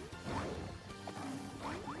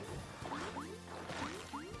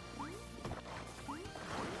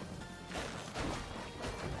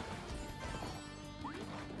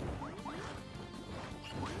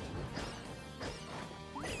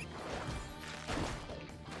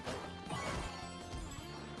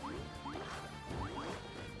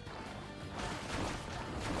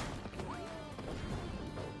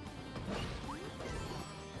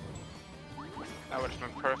 That would have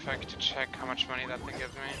been perfect to check how much money that thing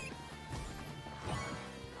gives me.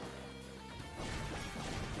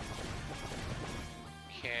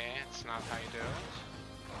 Okay, it's not how you do it.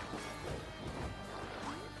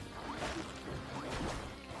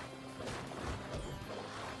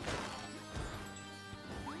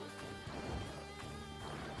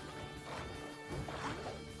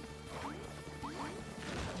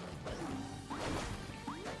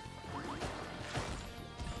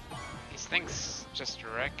 These things just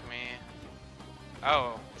wreck me.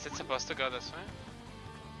 Oh, is it supposed to go this way?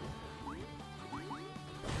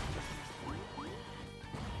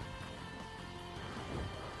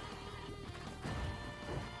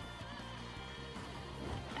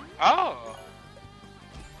 Oh!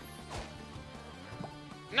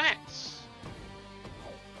 Nice!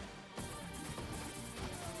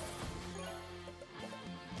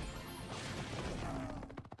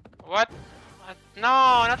 What? No,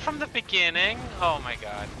 not from the beginning! Oh my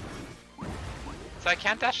god. So I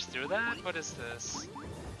can't dash through that? What is this?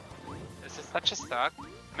 Is this such a suck?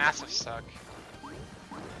 Massive suck.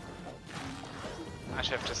 I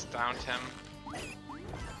should have just downed him.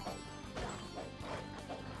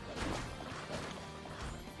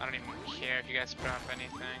 I don't even care if you guys drop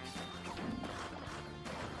anything.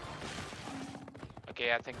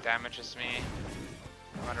 Okay, I think damages me.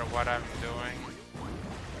 No matter what I'm doing.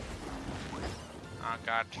 Oh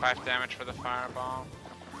god, 5 damage for the fireball.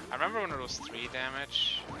 I remember when it was 3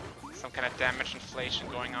 damage. Some kind of damage inflation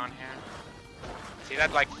going on here. See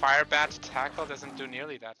that like fire bat tackle doesn't do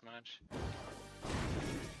nearly that much.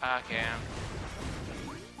 Okay.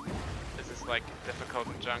 This is like difficult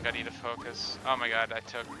in junk, I need to focus. Oh my god, I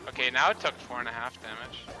took... Okay, now it took 4.5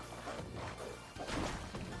 damage.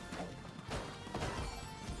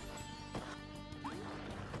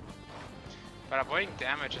 But avoiding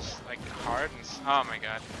damage is like hard and... Oh my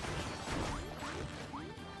god.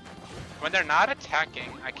 When they're not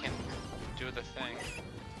attacking, I can do the thing.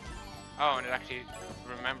 Oh, and it actually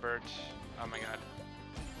remembered... Oh my god.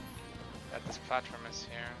 That this platform is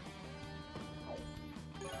here.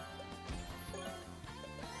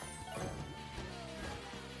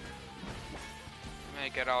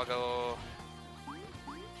 Make it all go.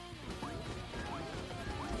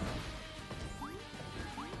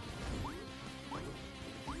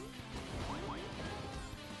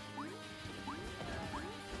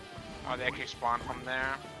 Oh, they actually spawn from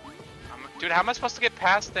there. Dude, how am I supposed to get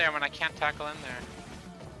past there when I can't tackle in there?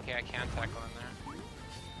 Okay, I can tackle in there.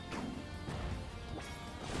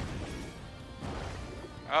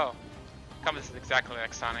 Oh, come, this is exactly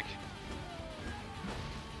like Sonic.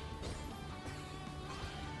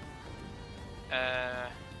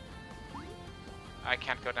 I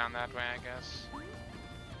can't go down that way, I guess.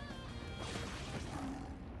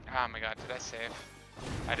 Oh my god, did I save?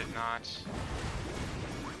 I did not.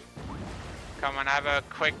 Come on, I have a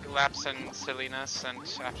quick lapse in silliness and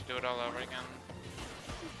I have to do it all over again.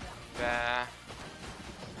 There.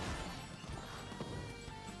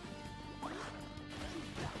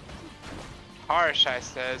 Harsh, I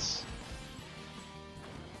says.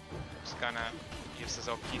 Just gonna use his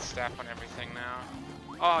OP staff on everything now.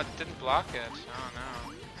 Oh, it didn't block it. Oh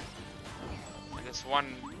no. And this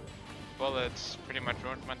one bullet pretty much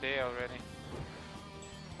ruined my day already.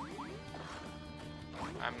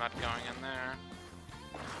 I'm not going in there.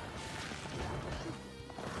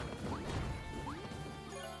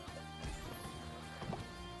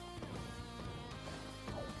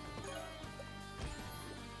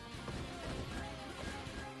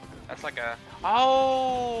 That's like a...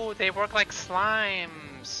 Oh, they work like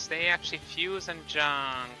slimes. They actually fuse in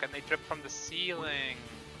junk and they drip from the ceiling.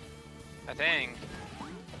 I think.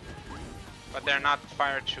 But they're not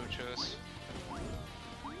fire choo-choos.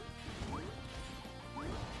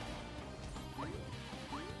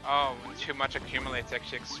 Oh, when too much accumulates, they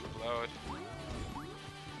actually explode.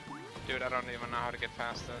 Dude, I don't even know how to get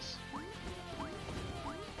past this.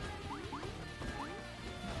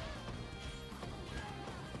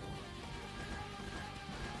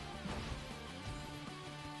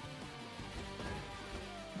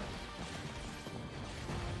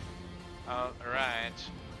 Alright.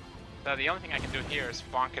 So the only thing I can do here is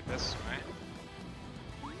bonk it this way.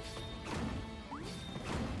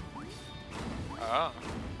 Oh.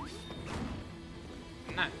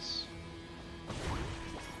 Nice.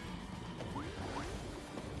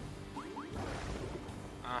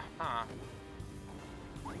 Uh-huh.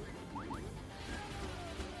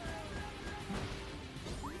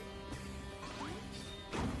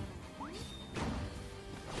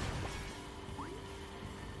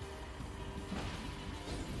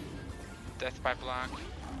 Death by block.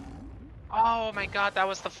 Oh my god, that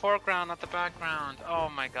was the foreground, not the background. Oh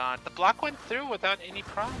my god. The block went through without any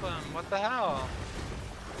problem. What the hell?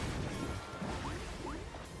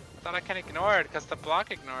 I thought I can ignore it because the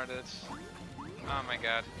block ignored it. Oh my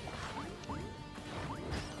god.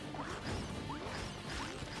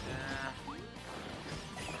 Yeah.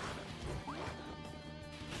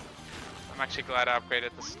 I'm actually glad I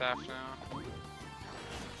upgraded the staff now.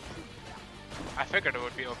 I figured it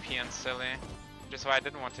would be OP and silly, which is why I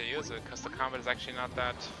didn't want to use it, because the combat is actually not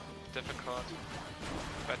that difficult.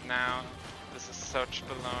 But now, this is such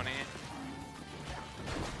baloney.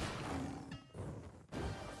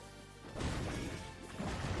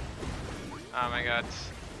 Oh my god,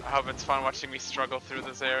 I hope it's fun watching me struggle through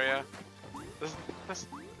this area.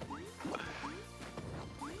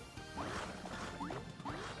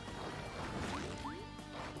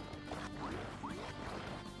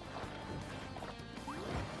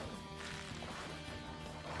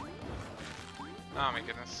 Oh my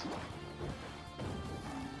goodness.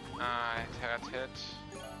 I got hit.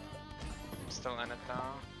 Still in it though.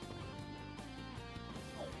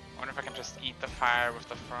 I wonder if I can just eat the fire with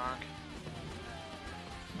the frog.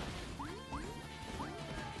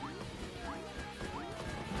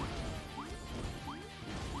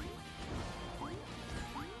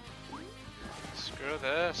 Screw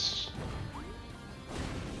this.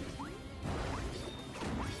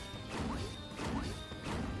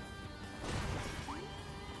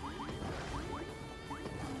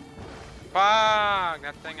 Fuck!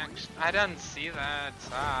 That thing actually. I didn't see that.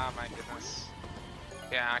 Ah, my goodness.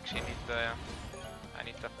 Yeah, I actually need the. I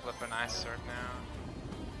need the flippin' ice sword now.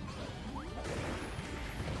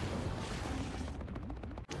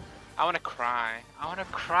 I wanna cry. I wanna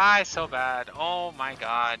cry so bad. Oh my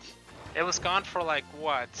god. It was gone for like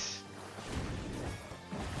what?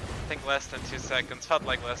 I think less than 2 seconds. Felt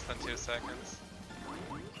like less than 2 seconds.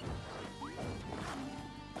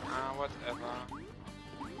 Whatever.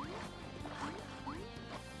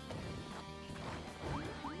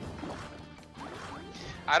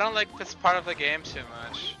 I don't like this part of the game too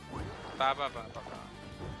much. Ba ba ba ba ba.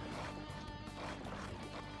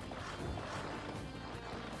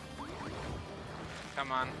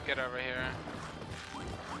 Come on, get over here.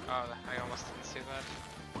 Oh, I almost didn't see that.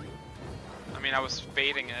 I mean, I was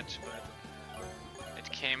baiting it, but it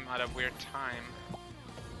came at a weird time.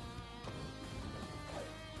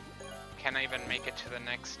 Can I even make it to the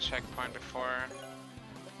next checkpoint before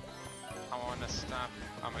I want to stop?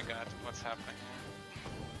 Oh my god, what's happening here?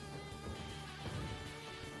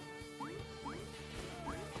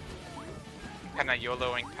 Kinda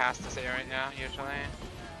YOLOing past this area usually.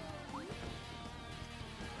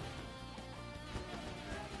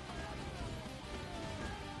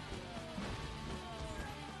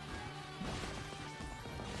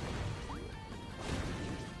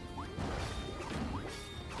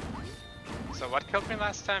 So what killed me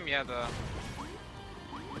last time? Yeah, the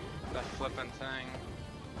flippin' thing.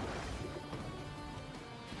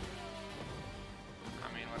 I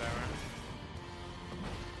mean, whatever.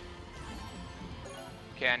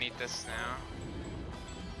 Okay, I need this now.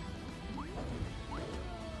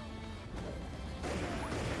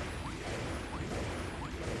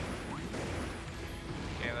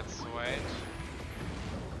 Okay, let's wait.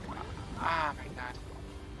 Ah, my god.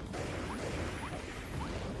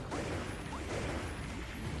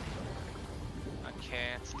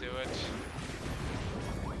 Okay, let's do it.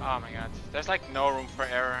 Oh my god. There's like no room for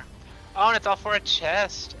error. Oh, and it's all for a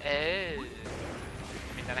chest. Oh. I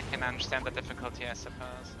mean, then I can understand the difficulty, I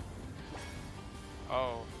suppose.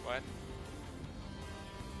 Oh, what?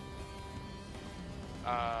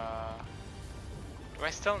 Do I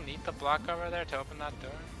still need the block over there to open that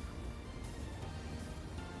door?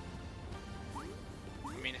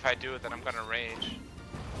 I mean, if I do, then I'm gonna rage.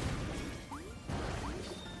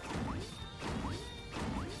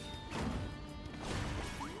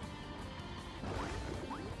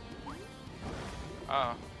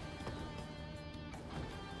 Oh.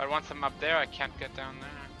 But once I'm up there, I can't get down there.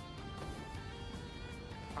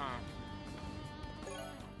 Huh.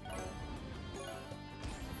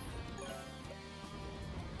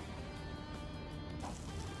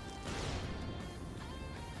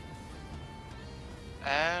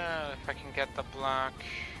 Oh, if I can get the block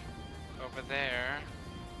over there,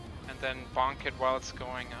 and then bonk it while it's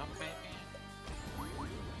going up, maybe?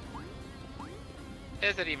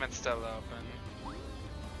 Is it even still open?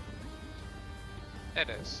 It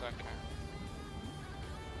is, okay.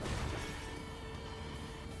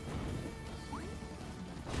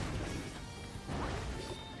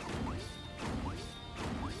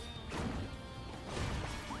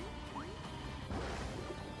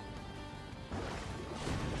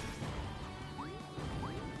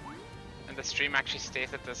 And the stream actually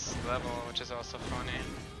stays at this level, which is also funny.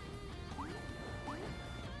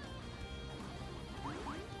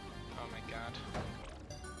 Oh my god.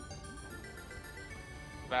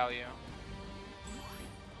 Value.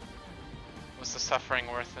 Was the suffering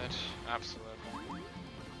worth it? Absolutely.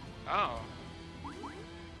 Oh.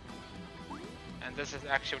 And this is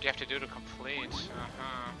actually what you have to do to complete.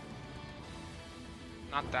 Uh-huh.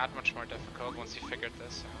 Not that much more difficult once you figured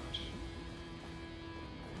this out.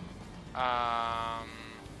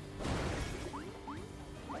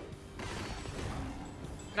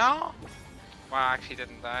 No? Wow, I actually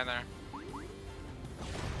didn't die there.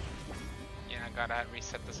 Yeah, I gotta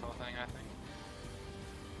reset this whole thing, I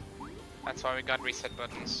think. That's why we got reset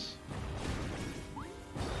buttons.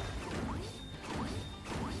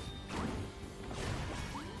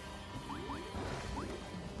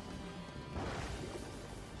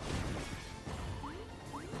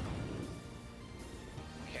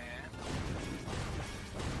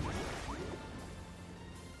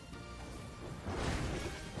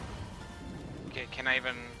 Okay, can I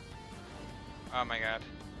even... Oh my god.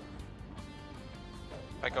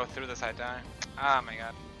 If I go through this, I die. Oh my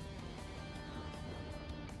god.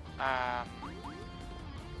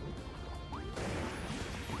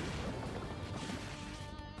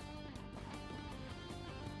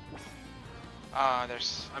 Oh,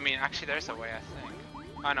 there's... I mean, actually there's a way, I think.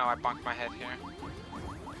 Oh no, I bonked my head here.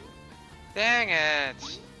 Dang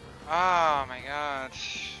it! Oh my god.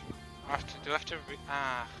 Do I have to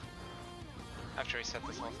I have to reset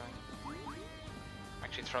this whole thing.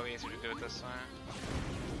 Actually, it's probably easier to do it this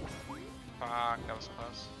way. Fuck, that was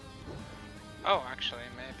close. Oh, actually,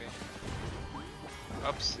 maybe.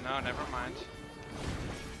 Oops, no, never mind.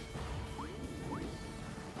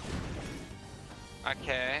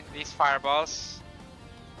 Okay, these fireballs.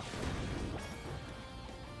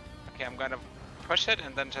 Okay, I'm gonna push it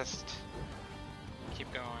and then just keep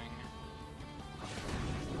going.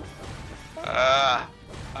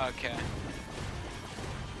 Okay.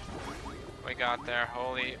 We got there,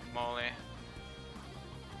 holy moly.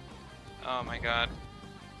 Oh my god.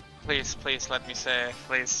 Please, please let me save.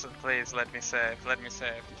 Please, please let me save. Let me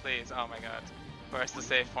save. Please. Oh my god. Where's the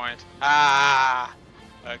save point? Ah!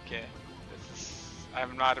 Okay.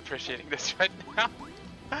 I'm not appreciating this right now.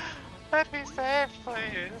 Let me save,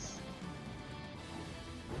 please.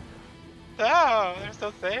 No, there's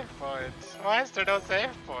no save point. Why is there no save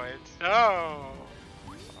point? No.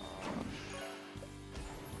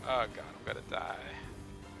 Oh god, I'm gonna die.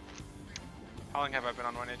 How long have I been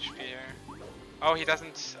on 1 HP here? Oh, he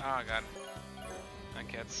doesn't. Oh god.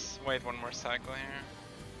 Okay, let's wait one more cycle here.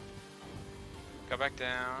 Go back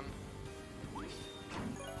down.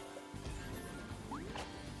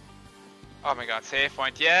 Oh my god, save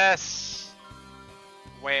point, yes!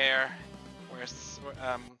 Where's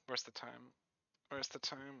the time? Where's the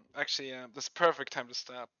time? Actually, this is perfect time to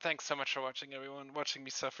stop. Thanks so much for watching, everyone. Watching me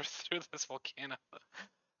suffer through this volcano.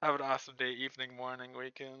 Have an awesome day, evening, morning,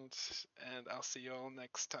 weekend, and I'll see you all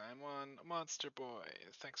next time on Monster Boy.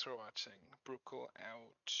 Thanks for watching. Broockle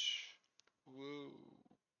out. Woo.